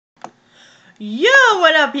Yo,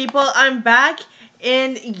 what up, people? I'm back,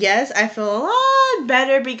 and yes, I feel a lot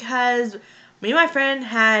better because me and my friend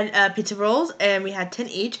had pizza rolls, and we had 10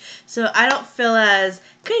 each, so I don't feel as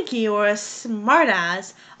cranky or a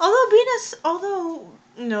smartass. Although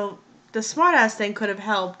the smartass thing could have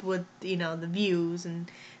helped with the views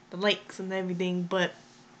and the likes and everything, but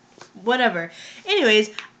whatever.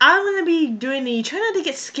 Anyways, I'm gonna be doing the try not to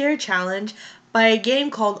get scared challenge by a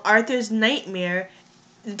game called Arthur's Nightmare.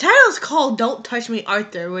 The title is called Don't Touch Me,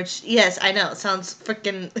 Arthur, which, yes, I know, it sounds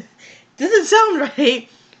freaking... doesn't sound right,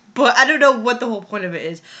 but I don't know what the whole point of it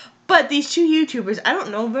is. But these two YouTubers, I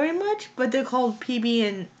don't know very much, but they're called PB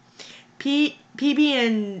and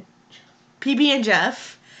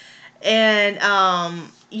Jeff. And,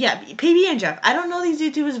 yeah, PB and Jeff. I don't know these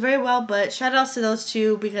YouTubers very well, but shout outs to those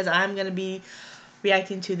two because I'm going to be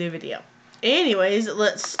reacting to their video. Anyways,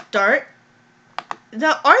 let's start.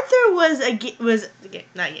 Now, Arthur Arthur, who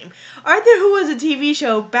was a TV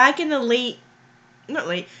show back in the late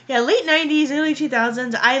 90s, early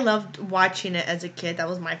 2000s. I loved watching it as a kid. That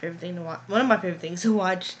was my favorite thing to watch. One of my favorite things to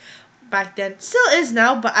watch back then. Still is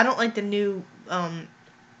now, but I don't like the new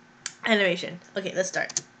animation. Okay, let's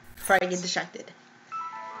start before I get distracted.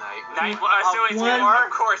 Of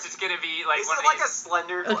course, it's gonna be like. Is it like a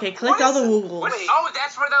slender? Okay, collect all the woogles. Oh,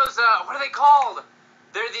 that's where those. What are they called?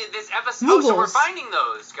 They're this episode. Oh, so we're finding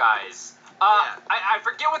those guys. I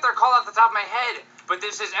forget what they're called off the top of my head, but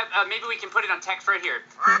this is maybe we can put it on text right here.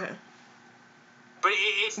 Okay. But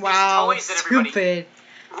it's these toys that everybody. Stupid.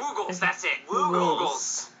 Woogles, that's it.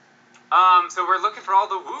 Woogles. So we're looking for all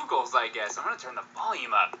the woogles, I guess. I'm gonna turn the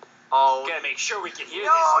volume up. Oh, gotta make sure we can hear this.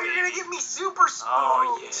 No, you're gonna get me super spooked.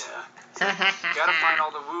 Oh yeah. Gotta find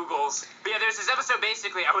all the woogles. But yeah, there's this episode.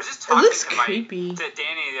 Basically, I was just talking to Danny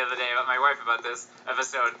the other day about my wife about this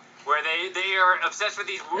episode where they are obsessed with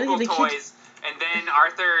these woogle toys, and then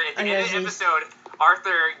Arthur at the end of the episode.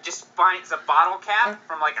 Arthur just finds a bottle cap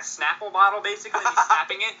from like a Snapple bottle, basically, and he's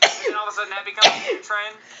snapping it, and then all of a sudden that becomes a new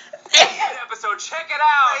trend. Good episode, check it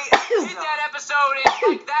out! Hit that episode and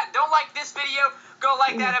like that. Don't like this video, go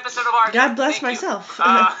like that episode of Arthur. God bless myself.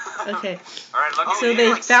 Okay. Alright, lucky so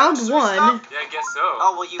they found one. Yeah, I guess so.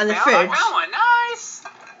 Oh, well, you on the found fridge. I found one, nice!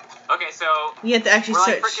 Okay, so... You have to actually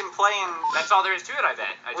we're like search. freaking playing... That's all there is to it, I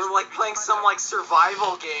bet. We're like playing some like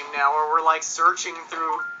survival game now where we're like searching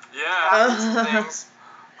through... things.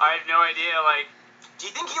 I have no idea, like... Do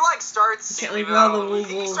you think he like starts... Can't leave all the woogles.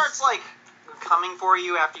 Do you think he starts like coming for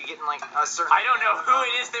you after you get in like a certain... I don't know who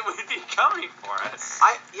it is that would be coming for us.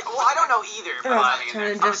 I don't know either, but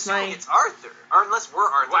I'm assuming it's Arthur. Or unless we're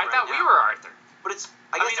Arthur. Well, I thought we were Arthur. But it's...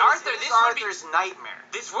 I mean, Arthur, this is Arthur's nightmare.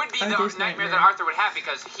 This would be the nightmare that Arthur would have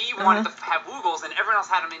because he wanted to have woogles and everyone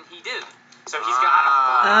else had them and he did. So he's got to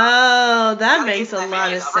find. Oh, that makes a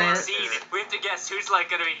lot of sense. We have to guess who's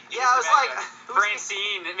like gonna be. Yeah, I was like,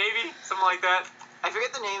 Francine, maybe something like that. I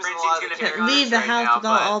forget the names of a lot of the characters. Can't leave the house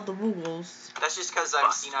without all the woogles. That's just because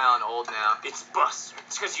I'm senile and old now. It's Buster.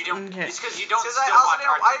 It's because you don't. Okay. It's because you don't still I watch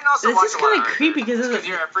didn't also watch This is kind of creepy because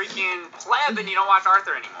you're a freaking pleb and you don't watch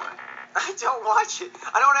Arthur anymore. I don't watch it.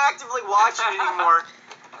 I don't actively watch it anymore.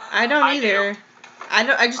 I don't either.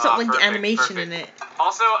 I just don't like the animation in it.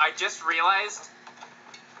 Also, I just realized.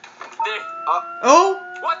 Oh!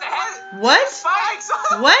 What the heck? What? Spikes!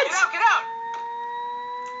 What? Get out!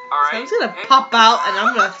 Alright. So I'm just gonna pop out and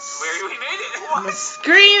I'm gonna. We made it! I'm gonna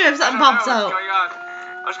scream if something pops out. What's going on?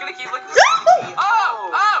 I'm just gonna keep looking.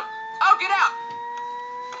 Oh! Get out!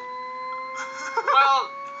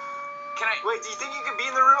 Well, can I? Wait, do you think you could be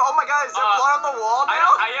in the room? Oh my God, is there blood on the wall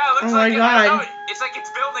now? Yeah, it looks like it. God. I don't know. It's like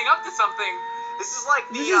it's building up to something. This is like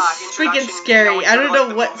the This is freaking scary. I don't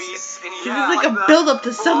know what. This is like a build up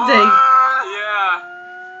to something.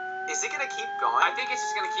 Yeah. Is it gonna keep going? I think it's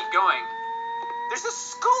just gonna keep going. There's a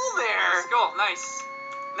skull there. Skull, nice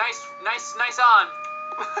on.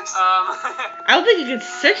 I don't think you can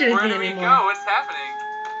search anything Where do we anymore. go? What's happening?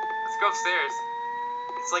 Let's go upstairs.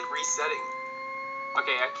 It's like resetting.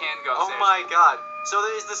 Okay, I can go upstairs. Oh my God. So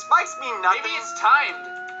is the spikes mean nothing? Maybe it's timed.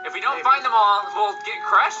 If we don't find them all, we'll get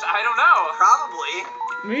crushed. I don't know. Probably.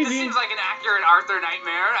 Maybe. This seems like an accurate Arthur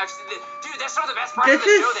nightmare. Dude, that's some of the best parts of the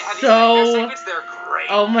show. They have these nightmare segments. They're great.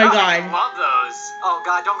 Oh my God. I love those. Oh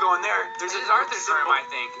God, don't go in there. This is Arthur's room, I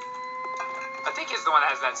think. I think he's the one that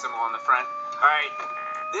has that symbol on the front. All right.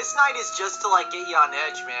 This night is just to like get you on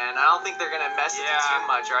edge, man. I don't think they're gonna mess with you too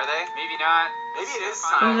much, are they? Maybe not. Maybe it is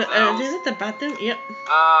time. Is it the bathroom? Yep.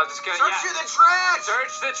 Just gonna search through the trash.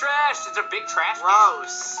 Search the trash. It's a big trash can.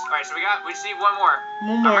 Gross. All right, so we just need one more.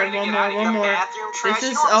 One more. Bathroom trash.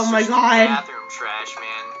 This is oh my God. Bathroom trash,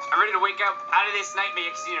 man. I'm ready to wake up out of this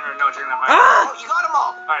nightmare because you never know what you're gonna find. Oh, you got them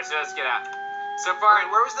all. All right, so let's get out. So far,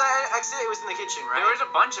 where was the exit? It was in the kitchen, right? There was a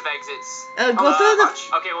bunch of exits. Go through the.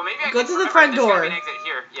 Okay, well maybe I go can through the remember front there's door. gotta be an exit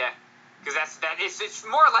here. Yeah, because it's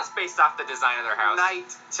more or less based off the design of their house. Night.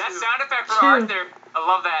 That sound effect from Arthur, I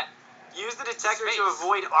love that. Use the detector to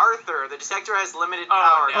avoid Arthur. The detector has limited Oh,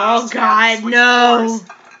 power. no. Oh God, no.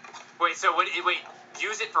 Wait, so what? Wait,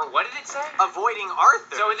 use it for what did it say? Avoiding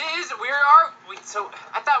Arthur. So it is. So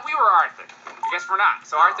I thought we were Arthur. I guess we're not.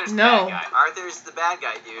 So Arthur's the bad guy. Arthur's the bad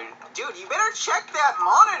guy, dude. Dude, you better check that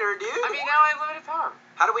monitor, dude. I mean, now I have limited power.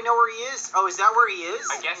 How do we know where he is? Oh, is that where he is?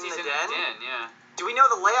 I guess he's in the den. Yeah. Do we know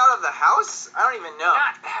the layout of the house? I don't even know.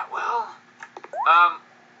 Not that well.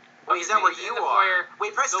 Wait, is that where you are?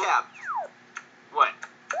 Wait, press tab. What?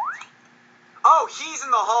 Oh, he's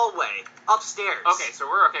in the hallway, upstairs. Okay, so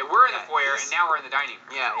we're in the foyer, and now we're in the dining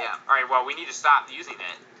room. Yeah. All right, well, we need to stop using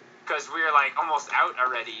it, because we're, like, almost out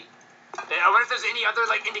already. I wonder if there's any other,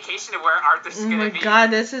 like, indication of where Arthur's gonna be. Oh my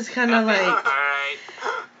God, this is kind of like... Alright.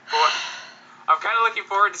 I'm kind of looking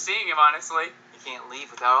forward to seeing him, honestly. You can't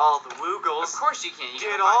leave without all the woogles. Of course you can.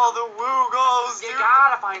 Get all the woogles, dude. You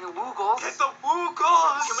gotta find the woogles. Get the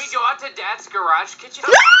woogles. Can we go out to Dad's garage kitchen?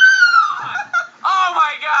 Oh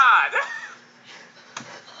my God!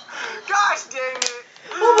 Gosh dang it!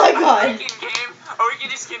 Oh my God! Game. Oh, we can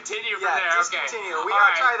just continue from there. Just okay. Continue. We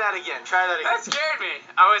gotta try that again. That scared me.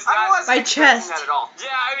 I wasn't my chest. That at all. Yeah,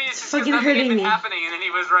 I mean, it's just fucking nothing hurting had been me. happening, and then he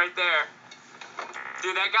was right there.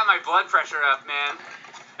 Dude, that got my blood pressure up, man.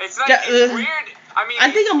 It's like it's weird. I mean,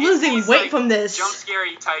 I think I'm losing weight like, from this. Jump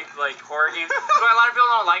scary type like horror games. So a lot of people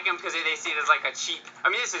don't like them because they see it as like a cheap. I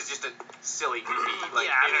mean, this is just a silly, goofy like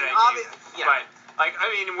internet game. But like, I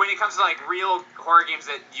mean, when it comes to like real horror games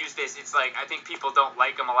that use this, it's like I think people don't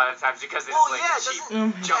like them a lot of times because it's like a cheap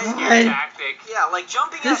jump scare tactic. Yeah, like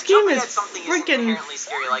jumping this at game jumping is at something is freaking inherently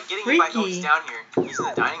scary. Like getting hit by he's down here. He's in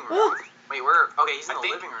the dining room. Wait, he's in the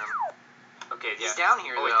living room. Okay, He's down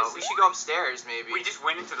here though. We should go upstairs maybe. We just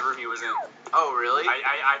went into the room he was in. Oh really?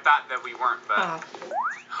 I thought that we weren't, but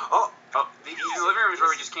the living room is where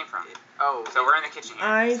we just came from. Oh, so we're in the kitchen here.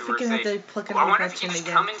 I so freaking have to plug in the connection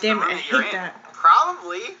again. Damn it, I hate that.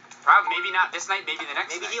 Probably. Maybe not this night. Maybe the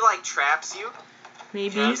next. Maybe night. he like traps you.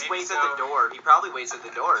 Maybe. He just waits at the door. He probably waits at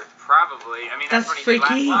the door. Probably. I mean, that's what he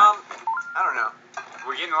freaky. did last time. I don't know.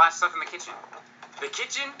 We're getting the last stuff in the kitchen. The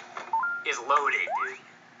kitchen is loaded, dude.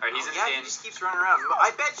 Alright, he's in the den. He just keeps running around. I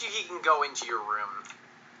bet you he can go into your room.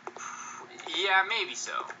 Yeah, maybe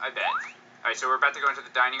so. I bet. Alright, so we're about to go into the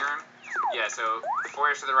dining room. Yeah, so the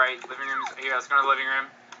foyer's to the right, living room's here. Let's go to the living room.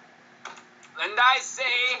 And I say,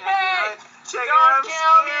 hey, don't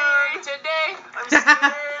kill me today. I'm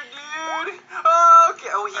scared, dude. Okay.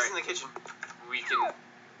 Oh, he's in the kitchen. We can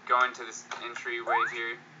go into this entryway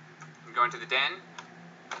here. Go into the den.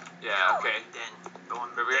 Yeah, okay. Den.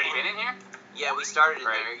 Have we already been in here? Yeah, we started in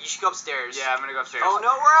there. You should go upstairs. Yeah, I'm gonna go upstairs. Oh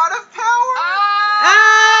no, we're out of power!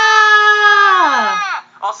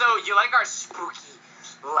 Also, you like our spooky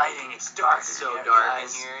lighting? It's dark. It's so dark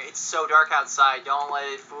in here. It's so dark outside. Don't let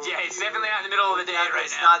it fool you. Yeah, it's definitely not in the middle of the day right now.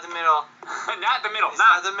 It's not the middle. Not the middle. It's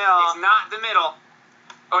not the middle. It's not the middle.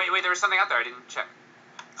 Oh wait, there was something out there. I didn't check.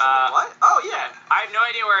 What? Oh yeah. I have no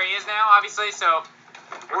idea where he is now, obviously. So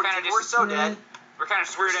we're so dead. We're kind of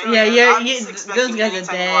screwed. Yeah, those guys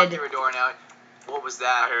are dead. Walk through a door now. What was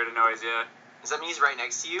that? I heard a noise. Yeah. Does that mean he's right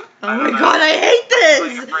next to you? Oh my God, I hate this!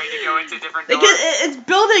 Like afraid to go into different doors. It's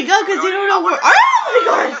building up because you don't know where. Oh my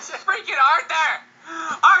God! Freaking Arthur!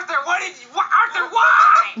 Arthur, Arthur,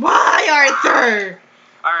 why? Why, Arthur?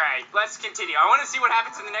 All right, let's continue. I want to see what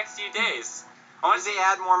happens in the next few days. Does they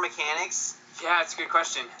add more mechanics? Yeah, it's a good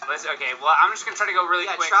question. Okay, well, I'm just gonna try to go really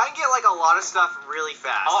quick. Yeah, try and get like a lot of stuff really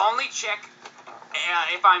fast. I'll only check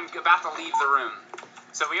if I'm about to leave the room.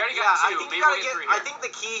 So we already got two. Maybe we'll get 3 here. I think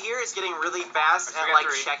the key here is getting really fast and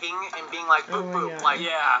like checking and being like boop boop, like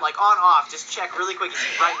on off. Just check really quick.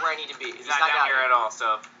 He's right where I need to be. He's not down here at all.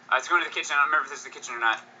 So let's go to the kitchen. I don't remember if this is the kitchen or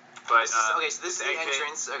not. But okay, so this is the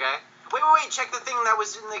entrance. Okay. Wait. Check the thing that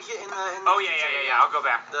was in the Oh yeah. I'll go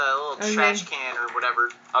back. The little trash can or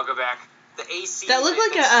whatever. I'll go back. The AC. That looked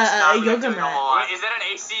like a yoga mat. Wait, is that an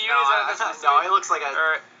AC unit? No, it looks like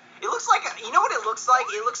a. It looks like, you know what it looks like?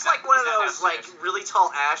 It looks like one of those, like, really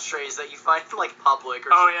tall ashtrays that you find in, like, public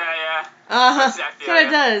or something. Kind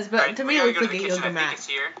of does, but to me it looks like a yoga mat.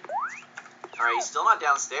 Alright, he's still not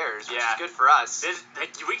downstairs, which is good for us.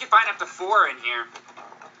 We can find up to 4 in here.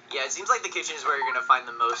 Yeah, it seems like the kitchen is where you're gonna find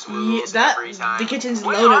the most woogles every time. The kitchen's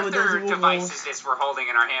loaded with those woogles. What device is this we're holding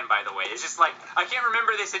in our hand, by the way? It's just like, I can't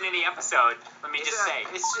remember this in any episode, let me just say.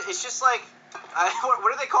 It's just like,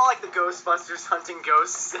 what do they call, like, the Ghostbusters hunting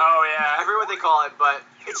ghosts? Oh, yeah. I forget what they call it, but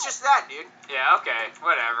it's just that, dude. Yeah, okay,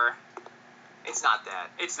 whatever. It's not that.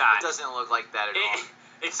 It's not. It doesn't look like that at all.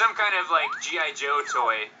 It's some kind of like G.I. Joe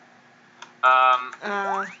toy.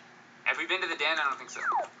 Have we been to the den? I don't think so.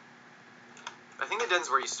 I think the den's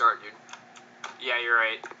where you start, dude. Yeah, you're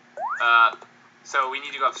right. So we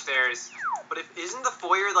need to go upstairs. But isn't the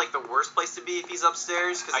foyer like the worst place to be if he's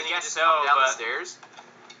upstairs? Because then I you guess can just so, come down but the stairs.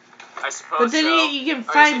 I suppose But then so. you can Alright,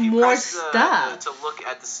 so find if you more press stuff. to look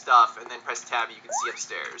at the stuff and then press tab, you can see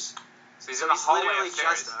upstairs. So he's in the hallway literally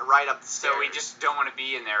upstairs. just right up the stairs. So we just don't want to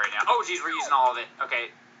be in there right now. Oh, geez, we're using all of it. Okay.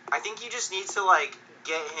 I think you just need to like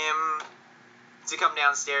get him to come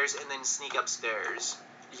downstairs and then sneak upstairs.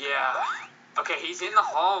 Yeah. Okay, he's in the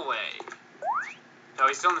hallway. No,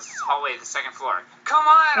 he's still in the hallway at the second floor. Come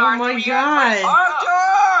on, Oh Arthur. my we gotta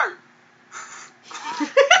God. Arthur!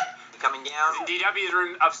 Coming down. In DW's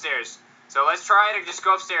room upstairs. So let's try to just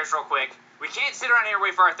go upstairs real quick. We can't sit around here and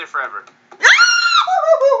wait for Arthur forever.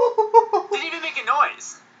 Didn't even make a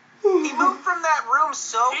noise. He moved from that room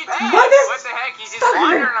so He fast. did. What is- What the heck? He's just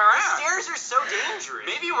wandering The around. stairs are so dangerous.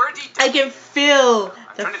 Maybe we're DW. I can feel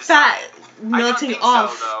the trying to fat decide. melting think so,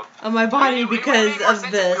 off though. on my body It would because make more of sense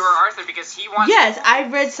if this. we were Arthur because he wants. Yes, I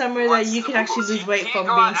read somewhere that wants you the can actually Woogles. lose You weight can't from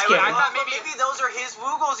go being out. I scared. thought Maybe those are his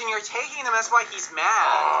woogles and you're taking them. That's why he's mad.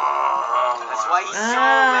 Oh. That's why he's so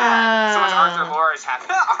mad. So much Arthur lore is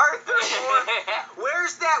happening. Arthur lore.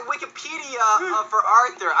 Where's that Wikipedia for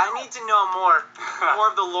Arthur? I need to know more. More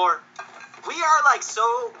of the lore. We are like so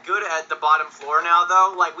good at the bottom floor now,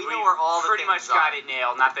 though. Like we know where all the pretty things much got it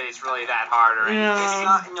nailed. Not that it's really that hard or anything. Yeah. It's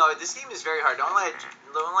not, no, this game is very hard. Don't let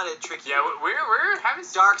it trick you. Yeah, we're having.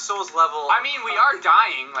 Dark Souls level. I mean, we are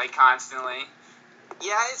dying like constantly.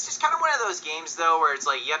 Yeah, it's just kind of one of those games though, where it's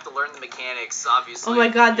like you have to learn the mechanics, obviously. Oh my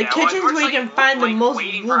God, the Yeah, well, kitchen's we're where you just, can find the like, most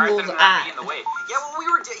waiting for Arthur Woogles to not be at. in the way. Yeah, well,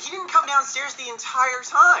 he didn't come downstairs the entire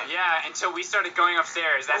time. Yeah, until we started going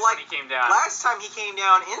upstairs. That's Well, when he came down. Last time he came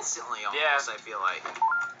down instantly, almost. Yeah. I feel like.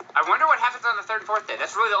 I wonder what happens on the third and fourth day.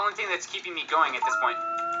 That's really the only thing that's keeping me going at this point.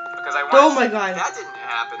 Because I want. Oh my God. That didn't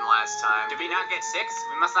happen last time. Did we not get 6?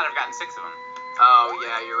 We must not have gotten 6 of them. Oh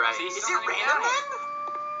yeah, you're right. See, Is it still not even random down then?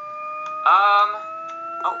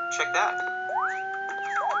 Oh, check that.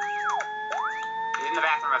 He's in the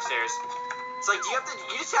bathroom upstairs. It's like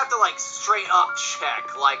you just have to like straight up check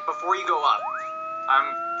like before you go up.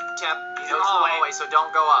 Tap. He's Go in the to hallway. so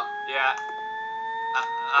don't go up. Yeah.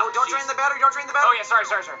 No, don't drain the battery. Don't drain the battery. Oh yeah, sorry.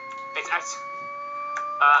 He's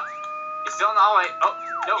still in the hallway. Oh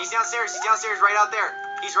no. He's downstairs. He's downstairs, right out there.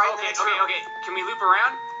 He's right in the next room. Okay. Can we loop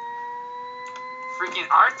around? Freaking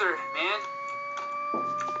Arthur, man.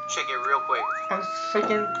 Check it real quick. I'm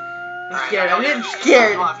freaking Alright, scared. I'm getting he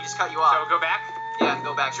scared. just cut you off. So go back. Yeah,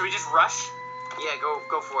 go back. Should we just rush? Yeah, go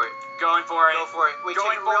for it. Going for it. Go for it. Wait,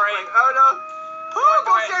 Going check it for real it. quick. Oh no. Oh,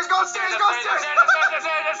 go upstairs. Upstairs. Okay,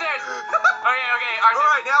 Arthur.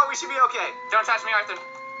 Alright, now we should be okay. Don't touch me, Arthur.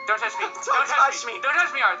 Don't touch me. Don't touch me. Don't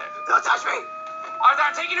touch me, Arthur. Don't touch me. Arthur,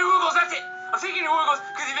 I'm taking your Woogles. That's it. I'm taking your Woogles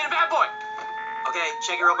because you've been a bad boy. Okay,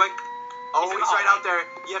 check it real quick. Oh, He's in he's the right hallway. out there.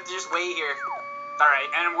 You have to just wait here. All right,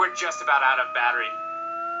 and we're just about out of battery.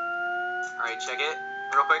 Alright, check it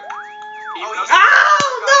real quick. Oh, he's-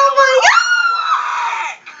 Oh, no, my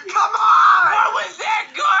God! Come on! What was that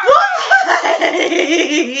garbage?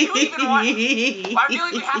 You even want- I feel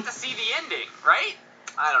like we have to see the ending, right?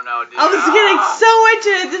 I don't know, dude. I was getting so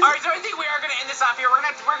into it. All right, so I think we are gonna end this off here. We're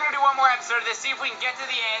gonna do one more episode of this, see if we can get to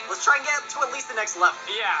the end. Let's try and get to at least the next level.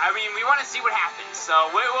 Yeah, I mean, we want to see what happens,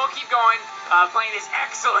 so we'll keep going, playing this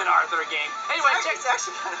excellent Arthur game. Anyway, It's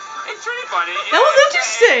actually kind of it's pretty fun. That was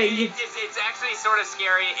interesting. It's actually sort of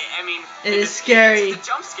scary. I mean, It is scary. It's a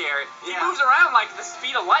jump scare. He Yeah. moves around like the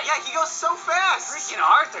speed of light. Yeah, he goes so fast. Freaking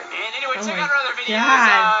Arthur, man. Anyway, Oh check my out our other videos.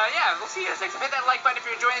 God. Yeah, we'll see you guys next time. Hit that like button if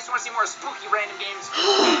you're enjoying this. You want to see more spooky random games,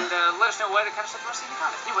 and let us know what kind of stuff you want to see in the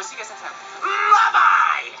comments. Anyway, see you guys next time.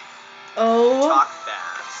 Bye-bye! Oh. Talk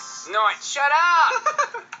fast. No, shut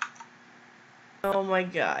up! Oh my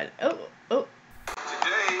God. Oh.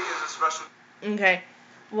 Today is a special Okay.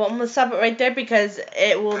 Well, I'm gonna stop it right there because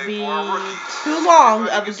it will day be for our rookies. too long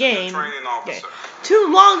Everybody of a gets a new game. training officer. Okay. Too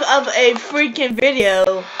long of a freaking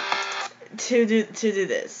video to do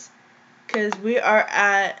this. Cause we are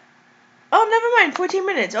at. Oh, never mind. 14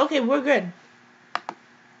 minutes. Okay, we're good.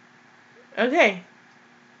 Okay.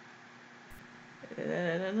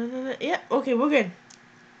 Yeah. Okay, we're good.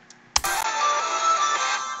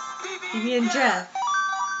 BB and Jeff.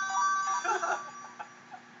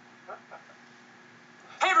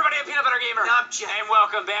 Hey everybody, I'm Peanut Butter Gamer. And I'm Jeff. And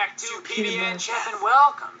welcome back to Peanut PB Butter. and Jeff, and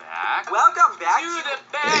welcome back Welcome back to the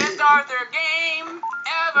best Arthur game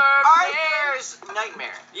ever played. Arthur's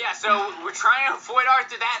Nightmare. Yeah, so we're trying to avoid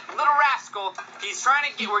Arthur, that little rascal.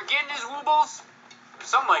 We're getting his woobles.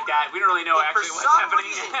 something like that. We don't really know actually what's happening.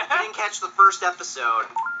 For some reason, you didn't catch the first episode.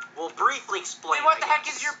 We'll briefly explain. Then what the heck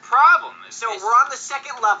is your problem? So we're on the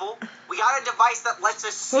second level. We got a device that lets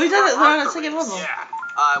us see we're on the second level. Yeah.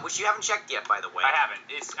 Which you haven't checked yet, by the way. I haven't.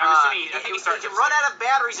 I'm assuming it can run out of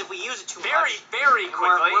batteries if we use it too much. Very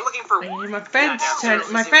quickly. We're looking for. My friend's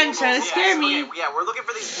trying to scare me. Yeah, we're looking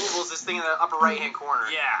for these boobles. This thing in the upper right-hand corner.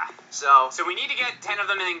 Yeah. So we need to get 10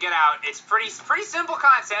 of them and then get out. It's pretty simple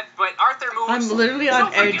concept, but Arthur moves. I'm literally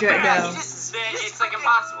on edge right now. It's like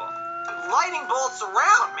impossible. Lightning bolts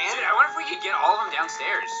around, man. Dude, I wonder if we could get all of them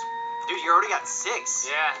downstairs. Dude, you already got 6.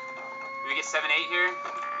 Yeah. Did we get 7, 8 here?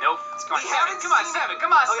 Nope. It's going 7. Come on, 7.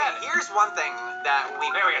 Come on, 7. Okay, here's one thing that we.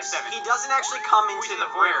 There we go, 7. He doesn't actually come into the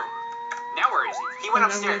room. Now where is he? He went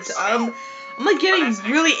upstairs. I'm like getting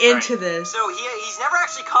really into this. So he's never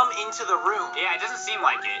actually come into the room. Yeah, it doesn't seem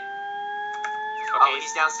like it. Okay,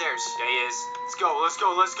 he's downstairs. Yeah, he is. Let's go.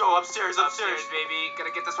 Upstairs, baby.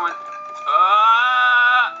 Gotta get this one.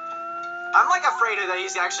 I'm like afraid that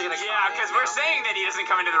he's actually gonna come in. Yeah, because we're saying that he doesn't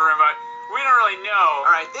come into the room, but we don't really know.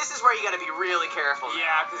 Alright, this is where you gotta be really careful.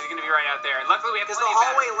 Yeah, because he's gonna be right out there. Luckily, we have because the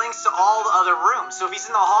hallway links to all the other rooms, so if he's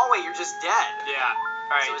in the hallway, you're just dead. Yeah.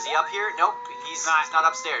 Alright. So is he up here? Nope, he's not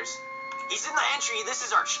upstairs. He's in the entry. This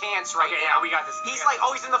is our chance now. Yeah, we got this. He's like,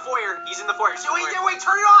 he's in the foyer. So wait,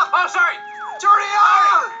 turn it off. Oh, sorry. Turn it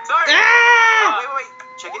off. Sorry. Wait.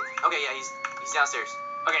 Check it. Okay, yeah, he's downstairs.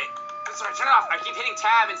 Okay. Sorry, turn it off. I keep hitting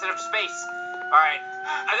tab instead of space. All right.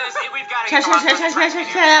 We've got to get Woobles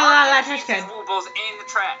in the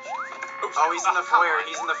trash. Oops. Oh, he's in the foyer.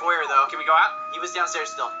 He's in the foyer, though. Can we go out? He was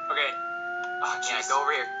downstairs still. Okay. Oh, yeah, go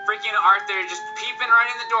over here. Freaking Arthur just peeping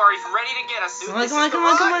right in the door. He's ready to get us. Come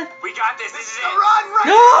on. We got this. This is it.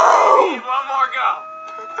 Run. No! We need one more go.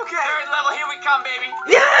 Okay. Third level. Here we come, baby.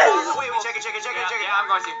 Yes! Wait, check it. Yeah,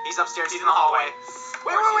 I'm going to. He's upstairs. He's in the hallway.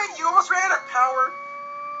 Wait. You almost ran out of power.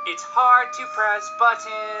 It's hard to press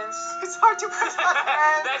buttons. It's hard to press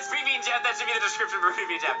buttons. That's PB and Jeff. That should be the description for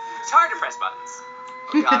PB and Jeff. It's hard to press buttons.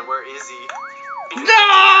 Oh God, where is he?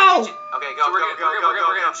 No! Okay, go. We're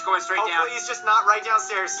just going straight down. Hopefully he's just not right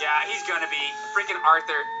downstairs. Yeah, he's gonna be. Freaking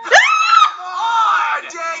Arthur. Oh,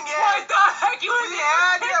 dang it! What the heck?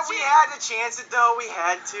 We had to chance it though. We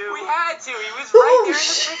had to. He was right there in the freaking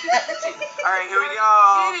kitchen. All right, here we go.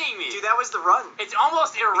 You're kidding me. Dude, that was the run. It's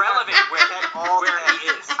almost irrelevant where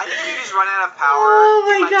he is. I think we just run out of power. Oh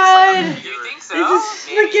my God. Do you think so? This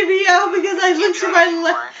is freaking me out because I looked to my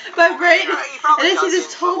right and I see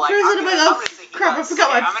this tall person. I'm like, oh crap! I forgot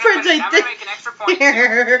my friends right there. I'm gonna make an extra point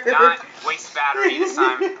to not waste battery this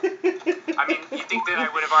time. I mean, you think that I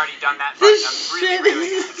would have already done that, but I'm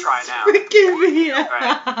really gonna try now. Freaking me out.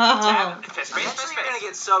 Tab, We're gonna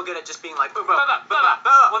get so good at just being like, boom. Well, the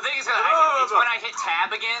thing is, it's when I hit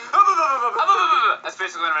tab again. That's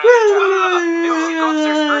basically when I'm gonna maybe we should go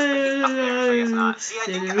upstairs first, but he's up there, so I guess not. See, I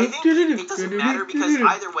think it doesn't matter because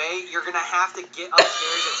either way, you're gonna have to get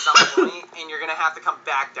upstairs at some point, and you're gonna have to come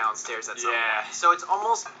back downstairs at some point. So it's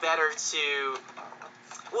almost better to,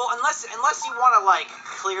 well, unless you want to like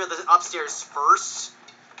clear the upstairs first.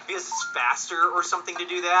 Because it's faster or something to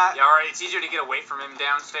do that. Yeah, alright, it's easier to get away from him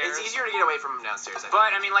downstairs. It's easier to get away from him downstairs, I think.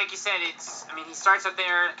 But, I mean, like you said, he starts up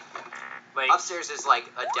there, like... Upstairs is like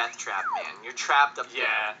a death trap, man. You're trapped up there.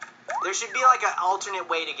 Yeah. There should be like an alternate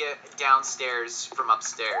way to get downstairs from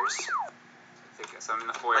upstairs. I think so. I'm in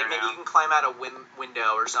the foyer like maybe you can climb out a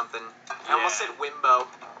window or something. I almost said Wimbo.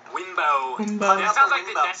 Wimbo.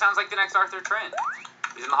 That sounds like the next Arthur trend.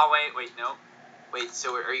 He's in the hallway. Wait, no. Wait,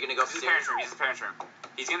 so are you gonna go upstairs? He's in the parents' room.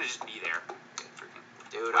 He's gonna just be there.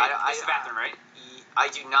 Dude, this is the bathroom, right?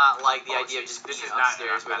 I do not like the idea of just being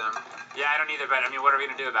upstairs with him. Yeah, I don't either, but I mean, what are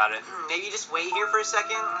we gonna do about it? Maybe just wait here for a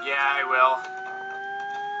second? Yeah, I will.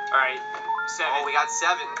 Alright, 7. Oh, we got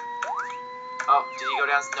 7. Oh, did he go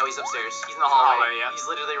down? No, he's upstairs. He's in the hallway. Yeah. He's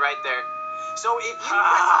literally right there. So if you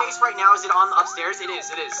press space right now, is it on upstairs? It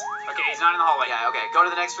is. Okay, he's not in the hallway. Yeah, okay. Go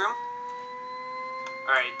to the next room.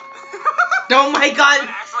 Alright. Oh my God!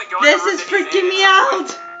 This is freaking me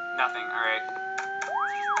out! Nothing, alright.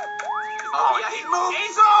 Oh, yeah, he moved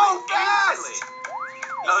so fast! He's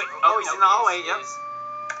in the hallway, yep.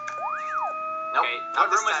 Nope, okay,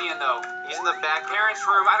 what room was he in, though? He's in the back parents'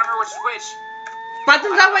 room. I don't remember which.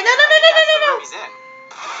 Bathroom's that way. No. That's the room he's in.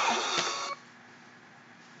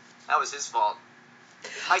 That was his fault.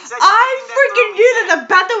 I freaking knew that the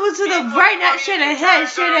bathroom was to the right, not straight ahead.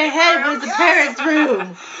 Straight ahead was the parents' room.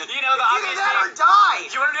 You know, the obvious thing. Either that or die!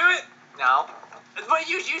 Do you want to do it? No. But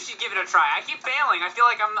you should give it a try. I keep failing. I feel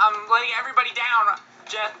like I'm letting everybody down,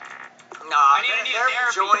 Jeff. Nah, they're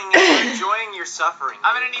enjoying your suffering.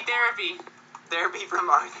 I'm gonna need therapy. Therapy from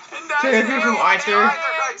Arthur. Therapy from Arthur.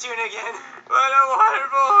 Arthur cartoon again. What a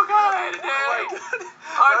wonderful God. Oh my God.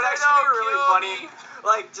 That would actually be really funny.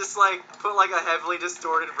 Like, just like, put like a heavily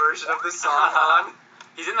distorted version of the song on.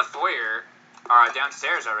 He's in the foyer,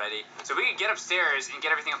 downstairs already. So we could get upstairs and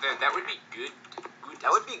get everything up there. That would be good.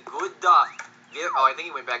 That would be good. Oh, I think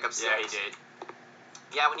he went back upstairs. Yeah, he did.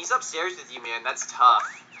 Yeah, when he's upstairs with you, man, that's tough.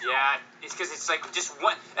 Yeah, it's because it's like just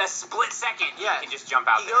a split second. Yeah, he can just jump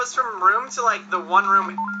out. He goes from room to like the one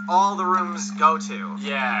room all the rooms go to.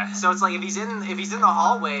 Yeah. So it's like if he's in the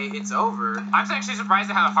hallway, it's over. I'm actually surprised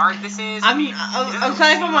at how hard this is. I'm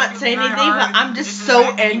sorry if I'm not saying anything, but I'm just so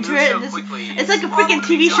into it. It's like a freaking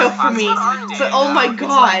TV show for me. But oh my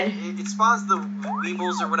God. It spawns the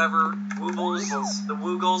weebles or whatever. Woobles. The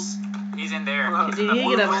woogles. He's in there. Did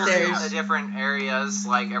he get upstairs? In the different areas,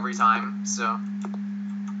 like, every time, so...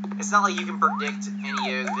 It's not like you can predict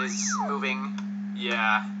any of this moving.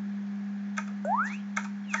 Yeah.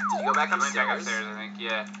 Did you go back upstairs? I went back upstairs, I think,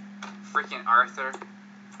 yeah. Freaking Arthur.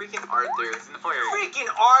 Freaking Arthur. He's in the foyer. Freaking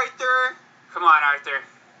Arthur! Come on, Arthur.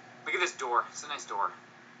 Look at this door. It's a nice door.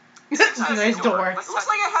 It's a nice door. It looks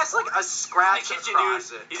like it has, like, a scratch in the kitchen, across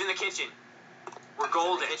dude. it. He's in the kitchen. We're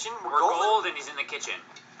golden. Kitchen? We're golden. He's in the kitchen.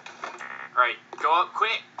 Alright, go up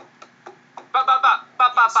quick. Ba ba ba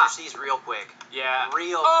ba ba ba. Search these real quick. Yeah.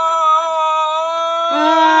 Real quick. Oh!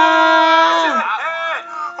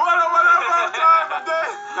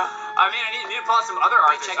 I mean, I need to pull out some other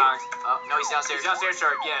Arthur songs. Oh, no, he's downstairs. He's downstairs,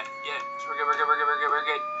 short. Yeah. So we're good.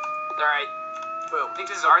 Alright. Boom. I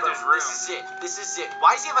think this is Arthur's room. This is it.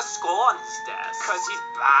 Why does he have a skull on his desk? Because he's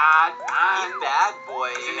bad, man. He's bad,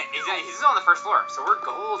 boy. He's on the first floor, so we're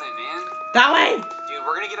golden, man. That way! Dude,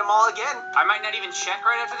 we're gonna get them all again. I might not even check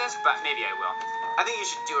right after this, but maybe I will. I think you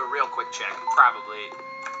should do a real quick check. Probably.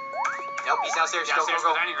 Nope, he's downstairs. Downstairs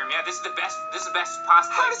Go. in the dining room. Yeah, this is the best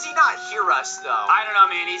possible. How does he not hear us, though? I don't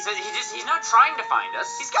know, man. He's not trying to find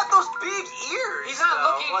us. He's got those big ears. He's not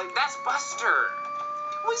though. looking. Like, that's Buster.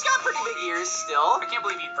 Well, he's got pretty big ears still. I can't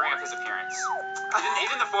believe you'd bring up his appearance.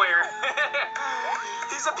 He's in the foyer.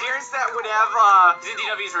 His appearance that would have, He's in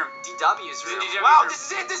DW's room. DW's room. Wow, this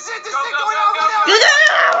is it. This is it. Go, Going go, out. go, go. Go.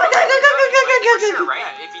 Sure, right?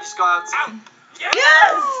 Yeah, if you just go outside. Yes!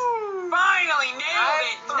 Finally nailed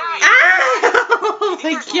it. Nice. Oh my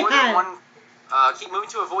There's more than God. one. Keep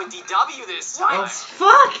moving to avoid DW this time. Oh,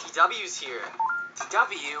 fuck! DW's here.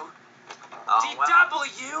 DW. Oh, wow.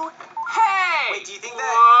 DW. Hey. Wait, do you think that?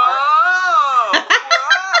 Whoa.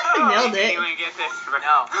 I nailed it. You ain't get this.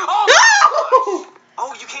 No. Oh.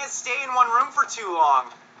 Oh, you can't stay in one room for too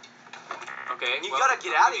long. Okay. You gotta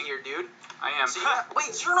get out of here, dude. I am. So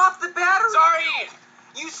wait, turn off the battery. Sorry.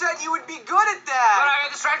 You said you would be good at that. But I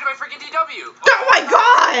got distracted by freaking DW. Oh my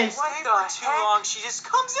gosh! What the too long? She just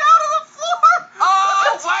comes out of the floor.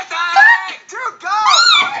 Oh, what the heck? Dude, go!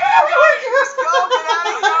 Just go, get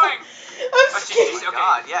out of here. Going. I'm scared. Okay.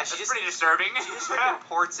 God, yeah, That's pretty disturbing. She just freaking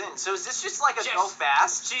ports in. So is this just like a go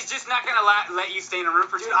fast? She's just not gonna let you stay in a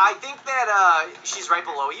room for Dude, too long. I think that she's right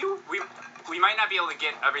below you. We might not be able to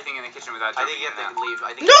get everything in the kitchen without. I think you have to leave.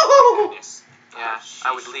 I think. No! Yeah,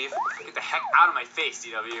 I would leave. Get the heck out of my face,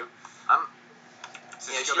 DW.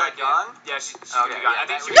 Yeah, she got gone? Yeah, she's okay, gonna be gone. yeah, I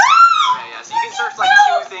think that she yeah, so you can search like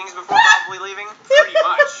 2 things before probably leaving. pretty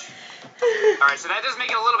much. Alright, so that does make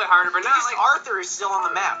it a little bit harder, but At not least like... Arthur is still on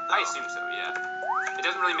the map, though. I assume so, yeah. It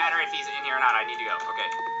doesn't really matter if he's in here or not. I need to go. Okay.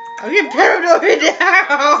 I'm getting paranoid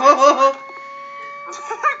now!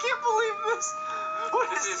 I can't believe this.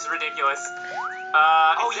 This is ridiculous.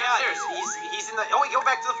 Oh, yeah, he's in the... Oh, wait, go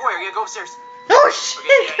back to the foyer. Yeah, go upstairs. Oh shit!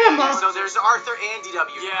 Okay, Come on. So there's Arthur and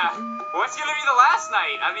DW. Yeah. What's gonna be the last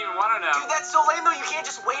night? I don't even want to know. Dude, that's so lame though. You can't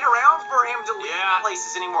just wait around for him to leave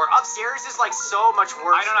places anymore. Upstairs is like so much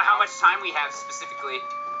worse. I don't know how much time we have specifically.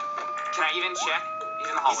 Can I even check?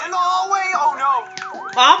 He's in the hallway. He's in the hallway. Oh no.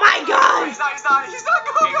 Oh my God! He's not going.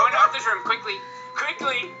 Okay, go into Arthur's room quickly.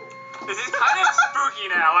 This is kind of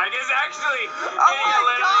spooky now. Like it's actually getting a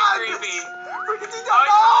little creepy. Freaking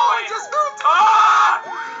no! Just moved.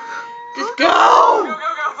 Just go!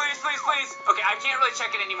 Go, please. Okay, I can't really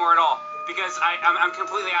check it anymore at all because I'm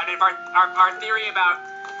completely out of our theory about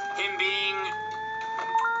him being.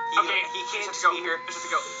 Okay, he can't just be here. Just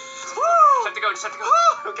have to go. Just have to go.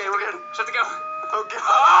 Okay, we're good. Just have to go. Oh God.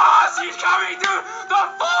 Oh, she's coming through the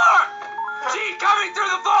floor. She's coming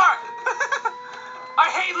through the floor.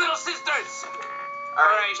 I hate little sisters. All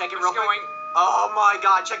right, check it real quick. Oh my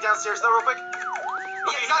God, check downstairs though real quick.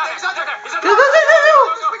 Okay, he's not there. Go!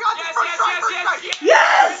 Yes!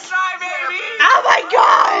 Yes! Try, baby. Oh my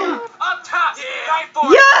God! Up top. Right for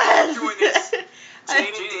Yes! Jane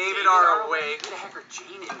and David are awake. Who the heck are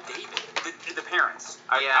Jane and David? The parents.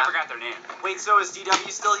 I forgot their name. Wait, so is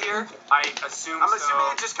DW still here? I assume I'm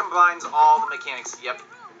assuming it just combines all the mechanics. Yep.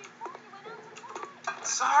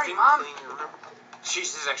 Sorry, Mom.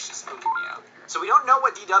 She's actually spooking me out. So we don't know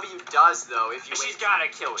what DW does, though. If you She's gotta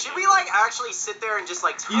kill it. Should we, like, actually sit there and just,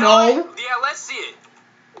 like, time No. Yeah, let's see it.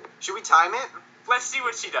 Should we time it? Let's see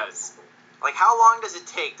what she does. Like, how long does it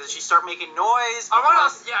take? Does she start making noise? I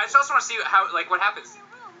just also want to see how, like, what happens.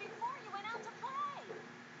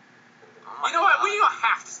 Oh you know what? We don't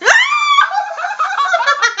have to.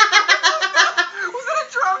 Was that a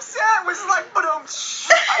drum set? Was it like,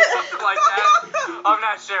 something like that? I'm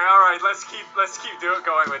not sure. All right, let's keep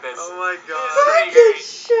going with this. Oh my god. Fucking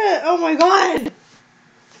shit. Oh my god.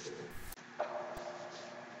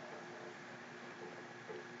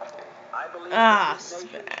 Ah,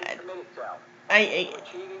 bad. I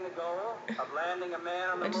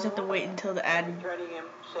just have to wait until the ad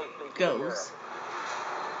goes.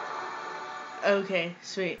 Okay,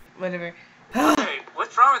 sweet, whatever. Okay,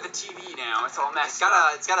 what's wrong with the TV now? It's all messed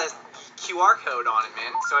up. It's got a QR code on it,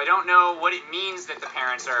 man. So I don't know what it means that the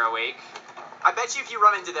parents are awake. I bet you if you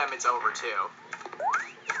run into them, it's over too.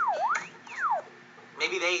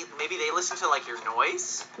 Maybe they listen to like your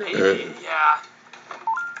noise. Maybe, yeah.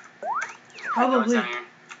 Probably. All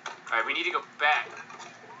right, we need to go back.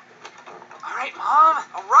 All right, Mom.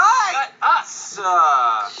 All right. Us.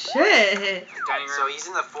 Shit. Dining room. So he's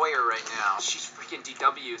in the foyer right now. She's freaking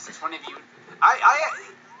DW. Since when have you?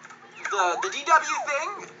 The DW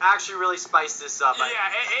thing actually really spiced this up. Yeah,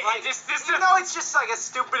 even though it's just like a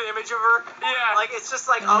stupid image of her. Yeah. Like it's just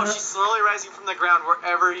like, oh, she's slowly rising from the ground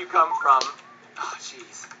wherever you come from. Oh,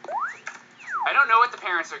 jeez. I don't know what the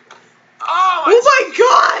parents are. Oh my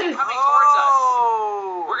god! Coming towards us.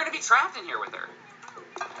 We're gonna be trapped in here with her.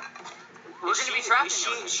 We're gonna be trapped in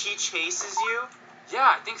here with her. She chases you?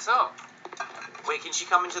 Yeah, I think so. Wait, can she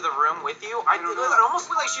come into the room with you? I don't know. It almost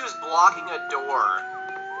looked like she was blocking a door.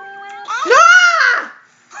 Ah!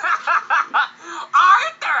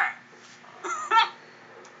 Arthur!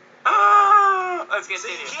 Let's get so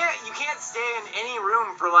you can't stay in any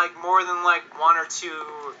room for like more than like 1 or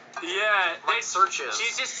 2 searches.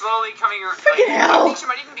 She's just slowly coming around. Hell. I think she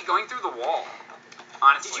might even be going through the wall.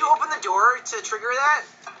 Honestly. Did you open the door to trigger that?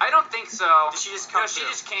 I don't think so. Did she just come through? She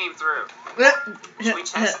just came through. Should we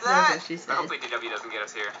test that? That's what she said. Hopefully DW doesn't get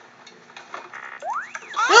us here.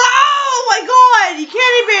 Oh my god! You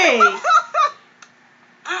kidding me?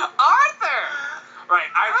 Arthur!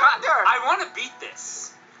 Right, Arthur! I want to beat this.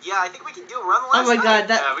 Yeah, I think we can do it. We're on the last Oh my god,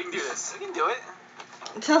 yeah, we can do this. We can do it.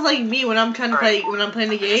 It sounds like me when I'm trying to play when I'm playing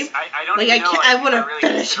the game. I don't like even know. I want to really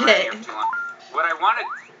finish it. What I wanted.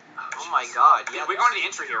 Oh my god, yeah. We're going to the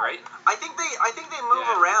entry here, right? I think they move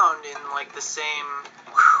around in like the same.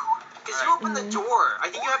 Because you open the door. I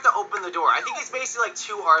think you have to open the door. I think it's basically like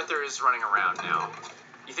 2 Arthurs running around now.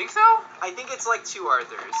 You think so? I think it's like 2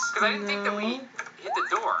 Arthurs. Because I didn't think that we hit the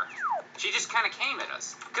door. She just kind of came at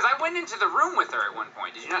us. Because I went into the room with her at one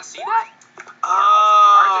point. Did you not see that?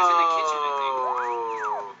 Arthur's in the kitchen, I think.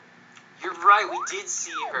 You're right, we did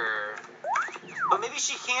see her. But maybe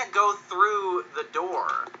she can't go through the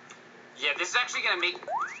door. Yeah, this is actually going to make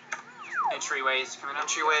entryways coming up.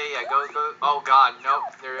 Entryway, yeah, go. Oh god, nope,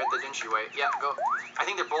 they're at the entryway. Yeah, go. I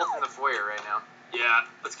think they're both in the foyer right now. Yeah,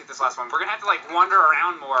 let's get this last one. We're going to have to, like, wander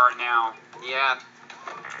around more now. Yeah.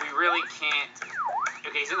 We really can't.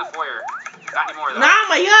 Okay, he's in the foyer. Not anymore, though. Oh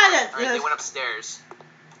my god! Alright, they went upstairs.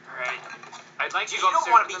 Alright. I'd like you to go upstairs. You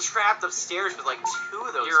don't want to be with trapped upstairs with, like, 2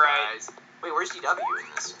 of those You're guys. Right. Wait, where's DW in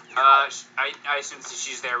this? I assume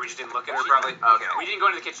she's there. We just didn't look at her, probably. Okay. We didn't go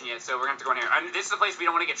into the kitchen yet, so we're going to have to go in here. This is the place we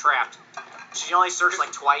don't want to get trapped. She only search,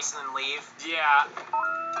 like, twice and then leave? Yeah.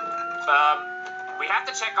 We have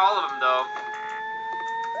to check all of them, though.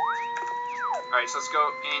 Alright, so let's go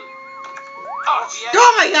in. Oh, yeah.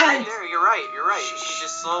 Oh my god! Right there, you're right. She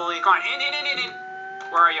just slowly... Come on, in.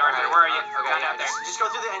 Where are you, Arthur? Where are you? Okay, out there. Just go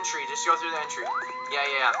through the entry. Yeah. Okay,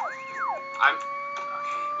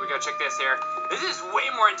 we gotta check this here. This is way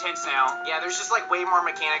more intense now. Yeah, there's just, like, way more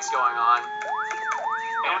mechanics going on.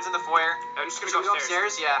 No one's in the foyer. I'm just gonna go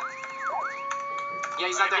upstairs. Yeah. Yeah,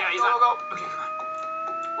 he's not there. Yeah, go. Okay, come on.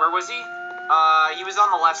 Where was he? He was on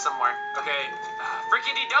the left somewhere. Okay.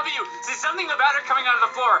 Freaking DW! See, something about her coming out of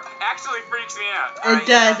the floor actually freaks me out. It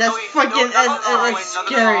does. That's fucking it's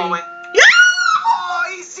scary. Oh,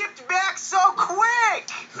 he zipped back so quick!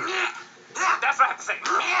 That's what I have to say.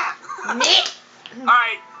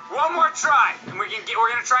 Alright, one more try, and we're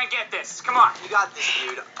gonna try and get this. Come on. You got this,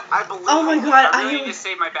 dude. I believe. Oh my god, I really need to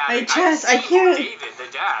save my battery. I can't. David, the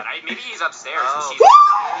dad. Maybe he's upstairs. Oh, And she's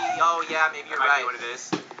yeah, maybe you're that might right. be what it is.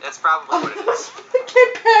 That's probably what it is. Get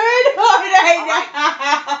paranoid right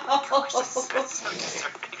now.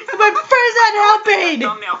 My friend's not helping.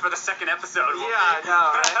 Thumbnail for the second episode. Yeah, I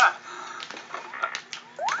know, right?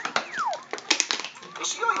 Is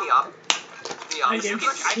she going up? I can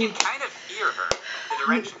kind of hear her, the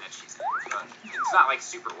direction that she's in, but it's not like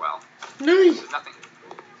super well. Nice. There's nothing.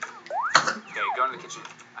 Okay, go into the kitchen.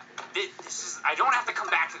 I don't have to come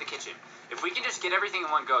back to the kitchen. If we can just get everything in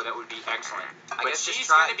one go, that would be excellent. I guess she's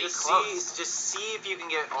gonna be close. Just see if you can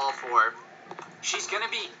get all 4. She's gonna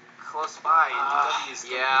be close by. And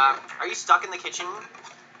yeah. Are you stuck in the kitchen?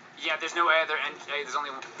 Yeah. There's no other end. There's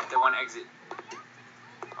only the one exit.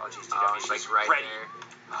 Oh jeez, she's like right there.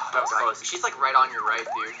 Oh, that was close. She's like right on your right,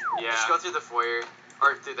 dude. Yeah. Just go through the foyer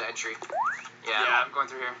or through the entry. Yeah. Yeah, I'm going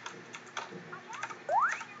through here.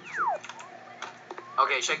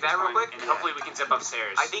 Okay, check that real quick. And hopefully we can zip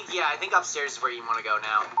upstairs. I think upstairs is where you want to go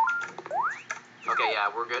now. Okay, yeah,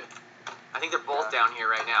 we're good. I think they're both down here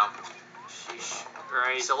right now. Sheesh.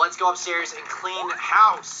 Right. So let's go upstairs and clean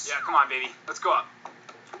house. Yeah, come on, baby. Let's go up.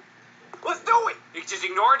 Let's do it. You just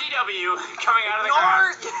ignore DW coming out of the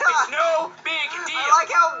car. Yeah. It's no big deal. I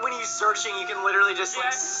like how when you're searching, you can literally just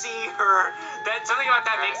like see her. Something about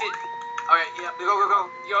that makes it. All right, yeah, go. All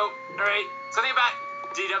right. Something about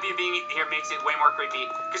DW being here makes it way more creepy.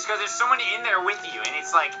 Just because there's someone in there with you, and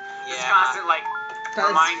it's like this constant like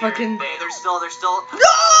reminder. They're still.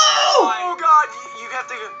 No! Oh God, you have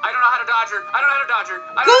to. I don't know how to dodge her. Go!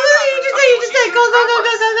 You just say. Go!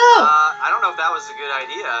 I don't know if that was a good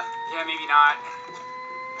idea. Yeah, maybe not.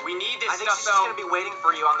 We need this stuff, she's just gonna be waiting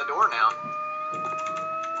for you on the door now.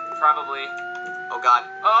 Probably. Oh God.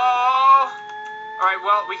 Oh! Alright,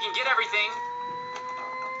 well, we can get everything.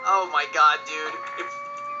 Oh my God, dude. If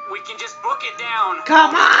we can just book it down.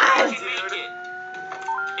 Come on! We can make it.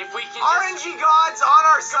 If we can RNG God's on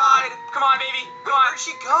our side. Come on, baby. Come on. Where'd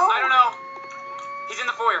she go? I don't know. He's in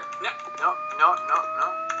the foyer. No.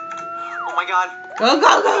 Oh my God. Go! Go.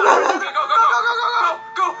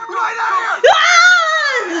 Right out here.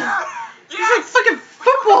 Ah! It's like fucking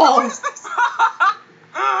football. What is this?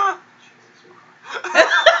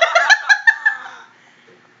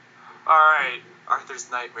 Alright. Arthur's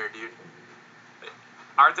nightmare, dude.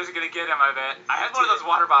 Arthur's gonna get him, I bet. I have one of those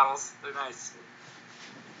water bottles. They're nice.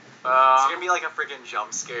 It's gonna be like a freaking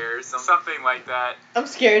jump scare or something. Something like that. I'm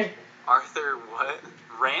scared. Arthur, what?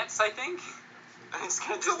 Rants, I think? I'm just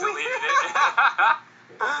gonna Just delete deleted it.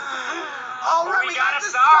 Oh, we got a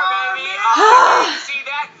star, baby! Oh, you see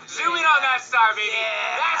that? Zoom in on that star, baby.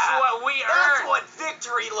 Yeah. That's what we earned. That's what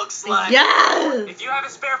victory looks like. Yes! If you have a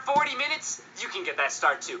spare 40 minutes, you can get that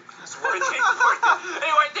star too. It's worth it.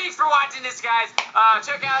 Anyway, thanks for watching this, guys.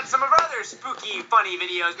 Check out some of our other spooky, funny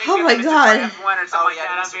videos. Maybe Oh my God. One or something like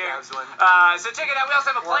that up here. So check it out. We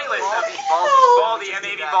also have a playlist of Baldi,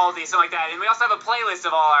 maybe Baldi, something like that. And we also have a playlist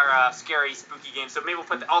of all our scary, spooky games. So maybe we'll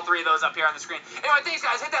put all 3 of those up here on the screen. Anyway, thanks,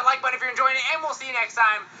 guys. Hit that like button if you're enjoying it, and we'll see you next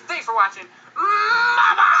time. Thanks for watching.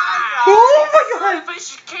 Bye-bye. Oh my God.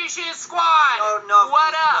 Notification Squad. No.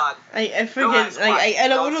 What up? I forget. I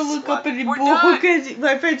don't want to look up anymore because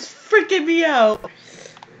my friend's freaking me out.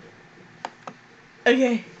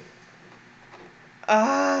 Okay.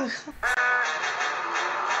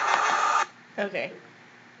 Okay.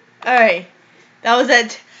 Alright. That was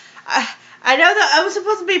it. I know that I was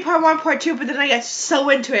supposed to be part 1, part 2, but then I got so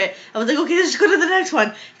into it. I was like, okay, let's go to the next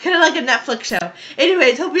one. Kind of like a Netflix show.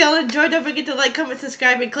 Anyways, hope you all enjoyed. Don't forget to like, comment,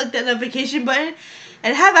 subscribe, and click that notification button.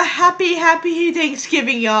 And have a happy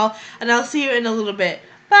Thanksgiving, y'all. And I'll see you in a little bit.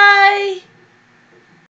 Bye!